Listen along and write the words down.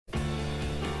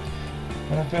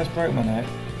When I first broke my neck,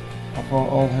 I thought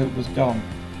all hope was gone,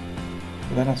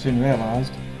 but then I soon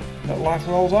realised that life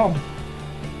rolls on.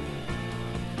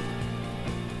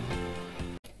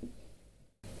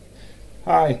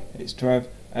 Hi, it's Trev.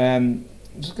 I'm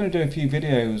just going to do a few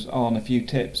videos on a few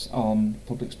tips on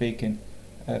public speaking,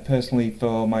 personally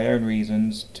for my own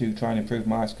reasons to try and improve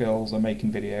my skills on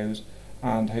making videos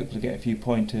and hopefully get a few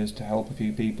pointers to help a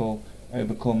few people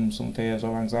overcome some fears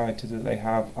or anxieties that they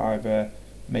have either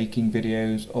making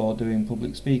videos or doing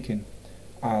public speaking,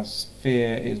 as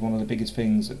fear is one of the biggest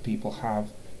things that people have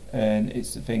and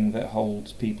it's the thing that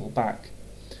holds people back.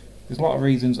 There's a lot of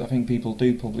reasons I think people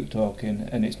do public talking,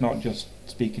 and it's not just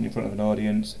speaking in front of an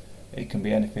audience. It can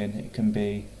be anything. It can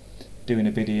be doing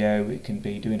a video, it can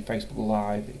be doing Facebook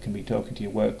Live, it can be talking to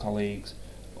your work colleagues,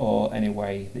 or any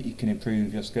way that you can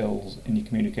improve your skills in your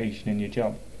communication in your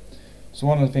job. So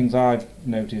one of the things I've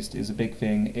noticed is a big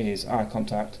thing is eye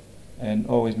contact, and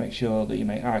always make sure that you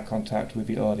make eye contact with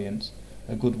your audience.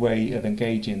 A good way of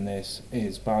engaging this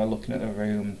is by looking at the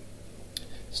room,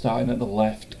 starting at the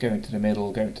left, going to the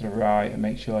middle, going to the right, and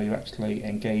make sure you actually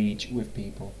engage with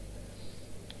people.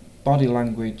 Body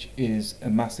language is a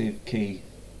massive key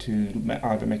to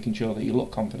either making sure that you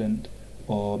look confident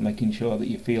or making sure that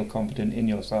you feel confident in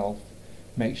yourself.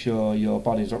 Make sure your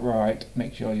body's upright,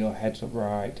 make sure your head's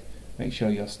upright, make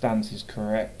sure your stance is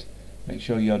correct, make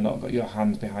sure you're not got your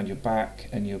hands behind your back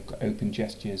and you've got open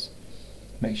gestures.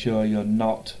 Make sure you're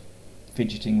not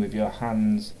fidgeting with your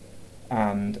hands,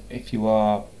 and if you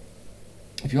are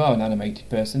an animated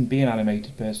person, be an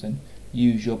animated person.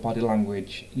 Use your body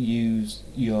language, use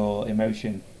your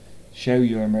emotion, show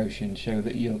your emotion, show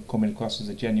that you're coming across as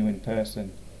a genuine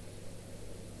person.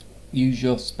 Use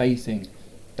your spacing,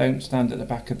 don't stand at the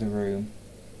back of the room,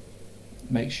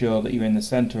 make sure that you're in the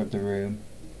centre of the room,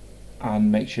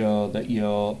 and make sure that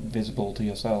you're visible to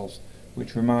yourselves.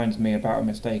 Which reminds me about a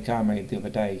mistake I made the other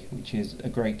day, which is a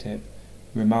great tip.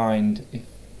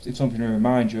 If something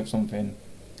reminds you of something,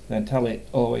 then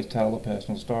always tell a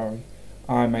personal story.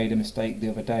 I made a mistake the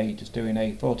other day just doing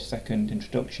a 40-second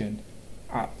introduction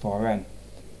at 4N.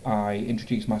 I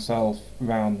introduced myself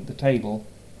around the table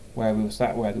where we were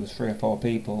sat, where there was 3 or 4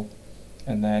 people,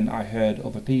 and then I heard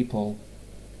other people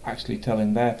actually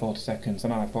telling their 40 seconds,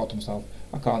 and I thought to myself,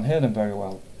 I can't hear them very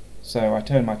well. So I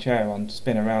turned my chair on to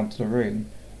spin around to the room,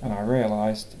 and I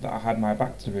realised that I had my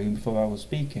back to the room before I was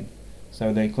speaking,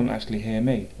 so they couldn't actually hear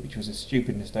me, which was a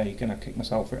stupid mistake, and I kicked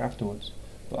myself for it afterwards,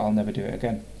 but I'll never do it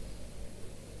again.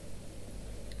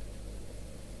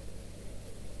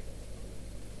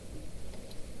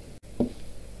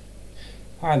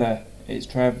 Hi there, it's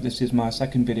Trev. This is my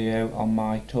second video on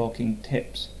my talking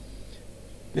tips.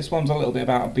 This one's a little bit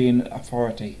about being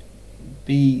authority.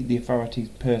 Be the authority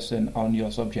person on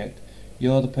your subject.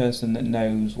 You're the person that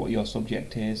knows what your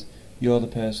subject is. You're the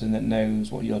person that knows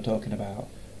what you're talking about.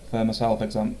 For myself,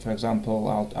 for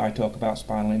example, I talk about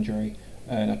spinal injury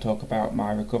and I talk about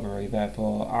my recovery.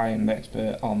 Therefore, I am the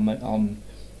expert on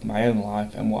my own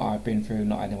life and what I've been through,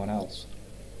 not anyone else.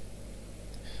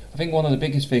 I think one of the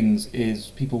biggest things is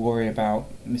people worry about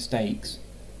mistakes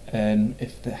and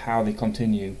how they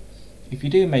continue. If you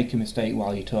do make a mistake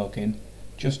while you're talking,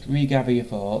 just regather your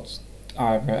thoughts,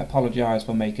 either apologise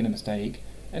for making a mistake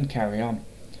and carry on.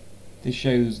 This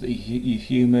shows that you're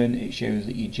human, it shows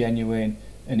that you're genuine,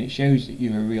 and it shows that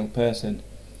you're a real person.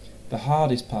 The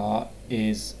hardest part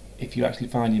is if you actually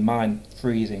find your mind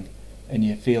freezing and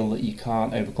you feel that you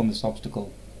can't overcome this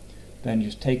obstacle. Then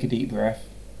just take a deep breath,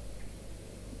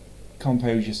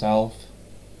 compose yourself,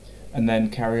 and then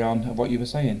carry on of what you were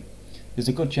saying. There's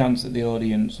a good chance that the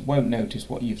audience won't notice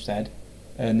what you've said,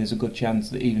 and there's a good chance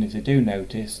that even if they do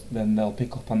notice, then they'll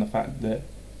pick up on the fact that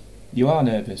you are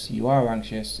nervous, you are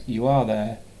anxious, you are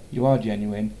there, you are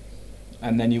genuine,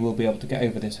 and then you will be able to get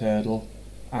over this hurdle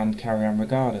and carry on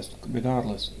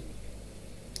regardless.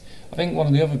 I think one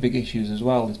of the other big issues as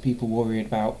well is people worried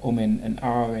about umming and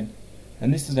ahhing,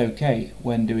 and this is okay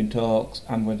when doing talks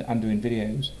and doing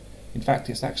videos. In fact,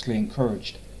 it's actually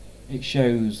encouraged. It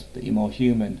shows that you're more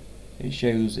human. It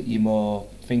shows that you're more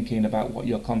thinking about what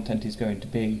your content is going to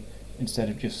be instead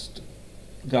of just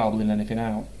garbling anything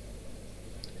out.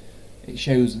 It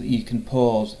shows that you can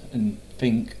pause and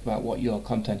think about what your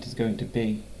content is going to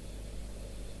be.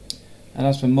 And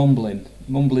as for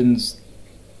mumbling's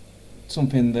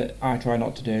something that I try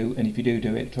not to do, and if you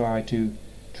do it, try to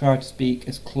speak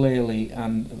as clearly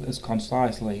and as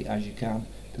concisely as you can,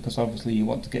 because obviously you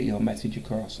want to get your message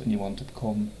across and you want to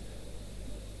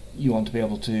be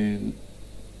able to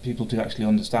people to actually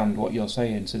understand what you're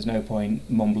saying. So there's no point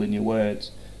mumbling your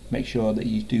words. Make sure that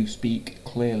you do speak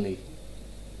clearly.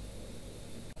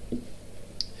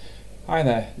 Hi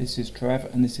there, this is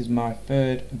Trev and this is my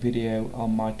third video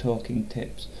on my talking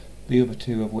tips, the other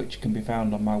two of which can be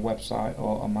found on my website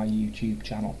or on my YouTube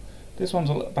channel. This one's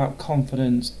all about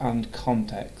confidence and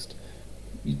context.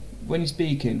 When you're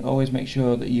speaking, always make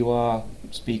sure that you are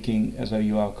speaking as though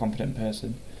you are a confident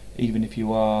person, even if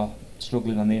you are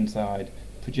struggling on the inside.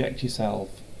 Project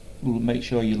yourself, make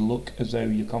sure you look as though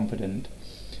you're confident,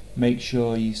 make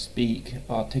sure you speak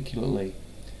articulately.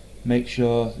 Make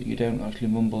sure that you don't actually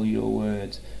mumble your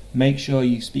words. Make sure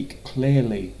you speak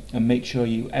clearly and make sure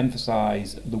you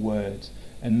emphasize the words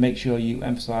and make sure you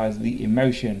emphasize the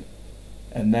emotion,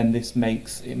 and then this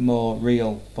makes it more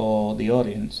real for the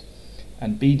audience.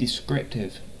 And be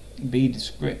descriptive. Be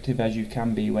descriptive as you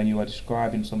can be when you are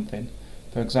describing something.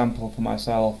 For example, for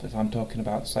myself, if I'm talking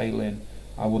about sailing,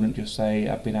 I wouldn't just say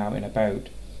I've been out in a boat.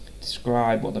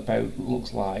 Describe what the boat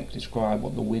looks like, describe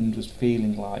what the wind was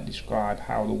feeling like, describe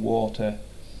how the water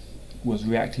was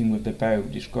reacting with the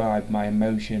boat, describe my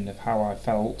emotion of how I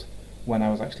felt when I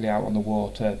was actually out on the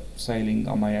water sailing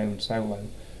on my own solo.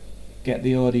 Get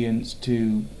the audience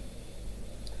to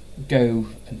go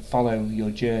and follow your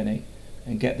journey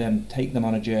and take them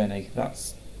on a journey.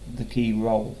 That's the key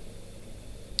role.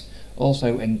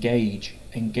 Also engage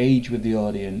with the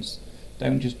audience.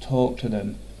 Don't just talk to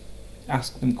them.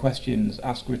 Ask them questions,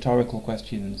 ask rhetorical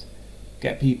questions,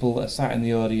 get people that are sat in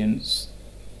the audience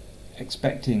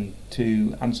expecting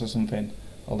to answer something,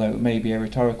 although it may be a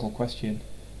rhetorical question.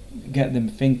 Get them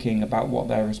thinking about what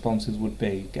their responses would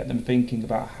be, get them thinking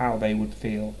about how they would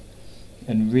feel,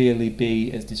 and really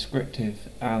be as descriptive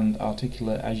and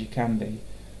articulate as you can be.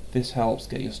 This helps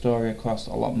get your story across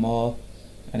a lot more,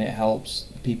 and it helps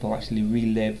people actually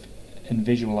relive and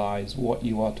visualize what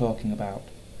you are talking about.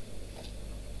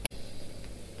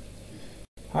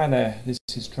 Hi there, this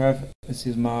is Trev. This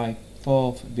is my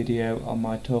fourth video on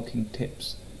my talking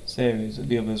tips series,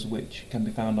 the others which can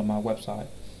be found on my website.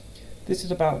 This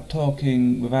is about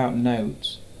talking without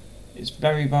notes. It's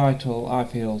very vital, I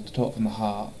feel, to talk from the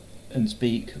heart and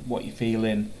speak what you're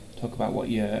feeling, talk about what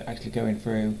you're actually going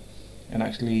through, and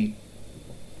actually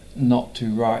not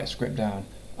to write a script down.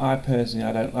 I personally,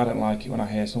 I don't like it when I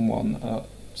hear someone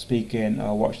speaking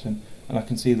or watch them and I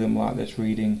can see them like this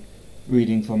reading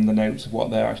from the notes of what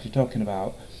they're actually talking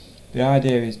about. The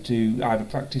idea is to either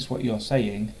practice what you're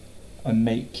saying and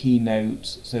make key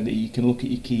notes so that you can look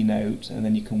at your key notes and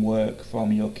then you can work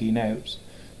from your key notes.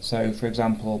 So for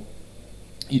example,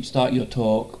 you'd start your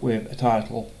talk with a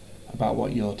title about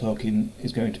what your talking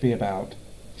is going to be about,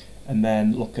 and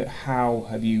then look at how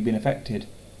have you been affected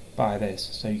by this,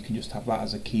 so you can just have that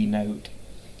as a key note,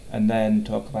 and then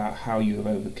talk about how you have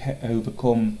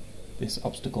overcome this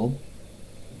obstacle.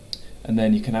 And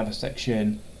then you can have a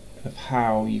section of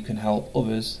how you can help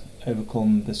others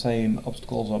overcome the same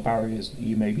obstacles or barriers that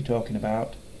you may be talking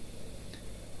about,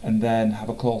 and then have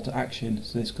a call to action.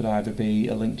 So this could either be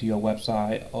a link to your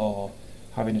website or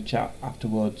having a chat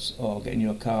afterwards or getting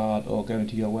your card or going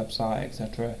to your website,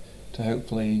 etc., to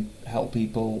hopefully help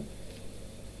people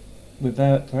with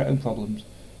their own problems.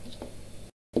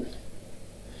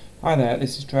 Hi there,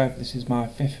 this is Trev. This is my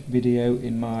fifth video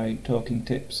in my talking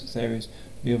tips series,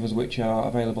 the others which are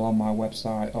available on my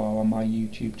website or on my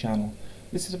YouTube channel.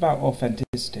 This is about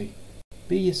authenticity.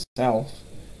 Be yourself.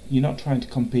 You're not trying to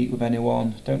compete with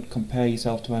anyone. Don't compare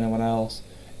yourself to anyone else.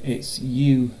 It's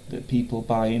you that people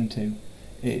buy into.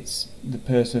 It's the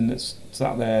person that's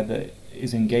sat there that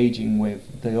is engaging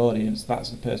with the audience.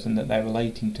 That's the person that they're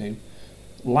relating to.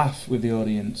 Laugh with the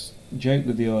audience. Joke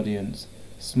with the audience.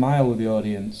 Smile with the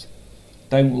audience.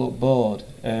 Don't look bored.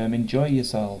 Enjoy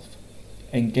yourself.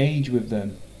 Engage with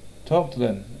them. Talk to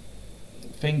them.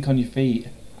 Think on your feet.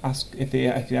 Ask if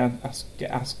you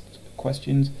get asked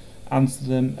questions. Answer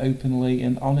them openly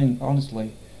and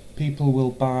honestly. People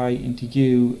will buy into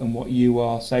you and what you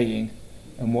are saying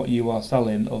and what you are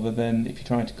selling, other than if you're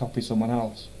trying to copy someone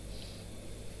else.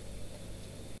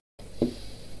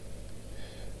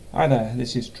 Hi there,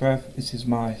 this is Trev. This is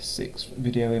my sixth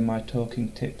video in my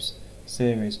talking tips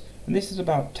series, and this is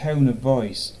about tone of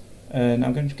voice, and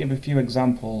I'm going to give a few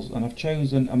examples, and I've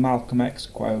chosen a Malcolm X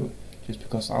quote just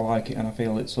because I like it and I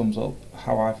feel it sums up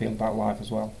how I feel about life as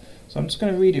well. So I'm just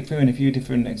going to read it through in a few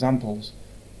different examples.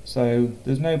 So,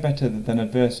 there's no better than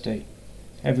adversity.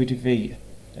 Every defeat,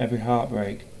 every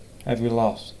heartbreak, every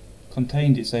loss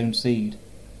contained its own seed,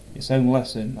 its own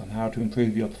lesson on how to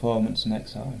improve your performance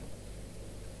next time.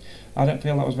 I don't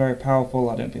feel that was very powerful.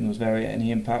 I don't think there was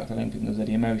any impact. I don't think there was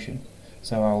any emotion.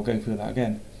 So I'll go through that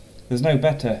again. There's no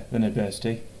better than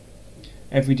adversity.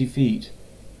 Every defeat,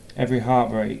 every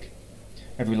heartbreak,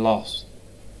 every loss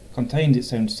contained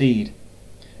its own seed,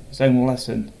 its own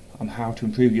lesson on how to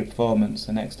improve your performance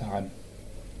the next time.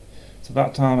 So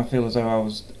that time I feel as though I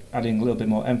was adding a little bit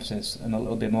more emphasis and a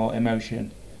little bit more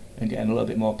emotion and getting a little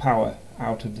bit more power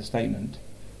out of the statement,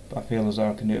 but I feel as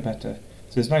though I can do it better.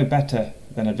 So there's no better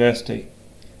than adversity.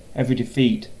 Every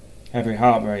defeat, every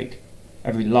heartbreak,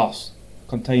 every loss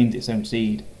contains its own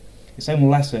seed, its own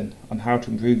lesson on how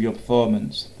to improve your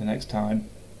performance the next time.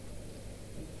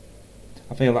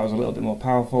 I feel that was a little bit more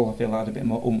powerful, I feel that had a bit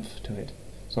more oomph to it.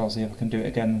 So I'll see if I can do it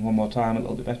again one more time a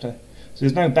little bit better. So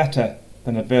there's no better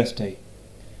than adversity.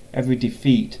 Every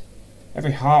defeat,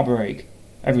 every heartbreak,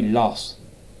 every loss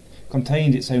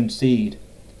contains its own seed,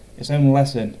 its own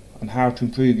lesson on how to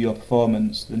improve your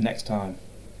performance the next time.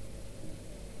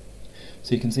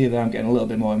 So you can see that I'm getting a little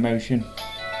bit more emotion,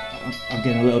 I'm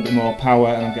getting a little bit more power,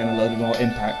 and I'm getting a little bit more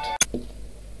impact.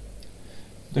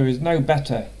 There is no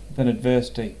better than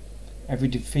adversity. Every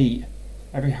defeat,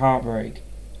 every heartbreak,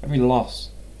 every loss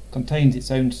contains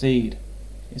its own seed,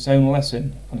 its own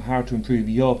lesson on how to improve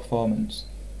your performance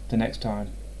the next time.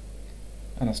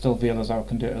 And I still feel as though I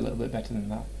can do it a little bit better than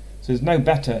that. So there's no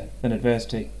better than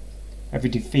adversity. Every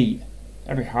defeat,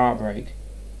 every heartbreak,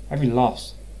 every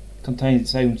loss contains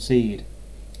its own seed,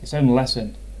 its own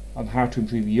lesson on how to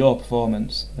improve your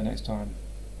performance the next time.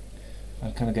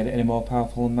 And can I get it any more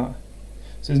powerful than that?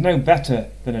 So there's no better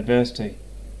than adversity.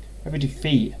 Every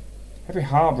defeat, every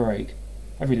heartbreak,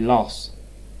 every loss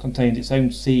contains its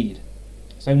own seed,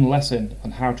 its own lesson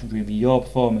on how to improve your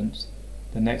performance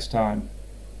the next time.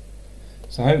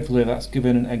 So hopefully that's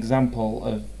given an example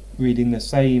of reading the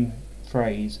same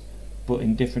phrase but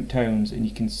in different tones, and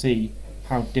you can see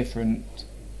how different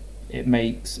it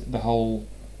makes the whole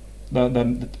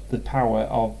the power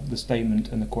of the statement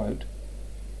and the quote.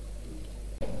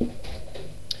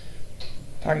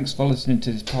 Thanks for listening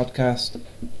to this podcast.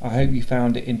 I hope you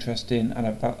found it interesting and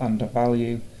of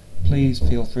value. Please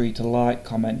feel free to like,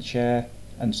 comment, share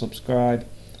and subscribe.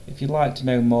 If you'd like to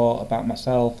know more about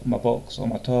myself, my books or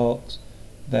my talks,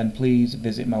 then please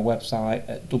visit my website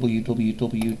at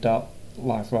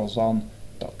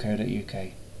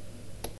www.liferollson.co.uk.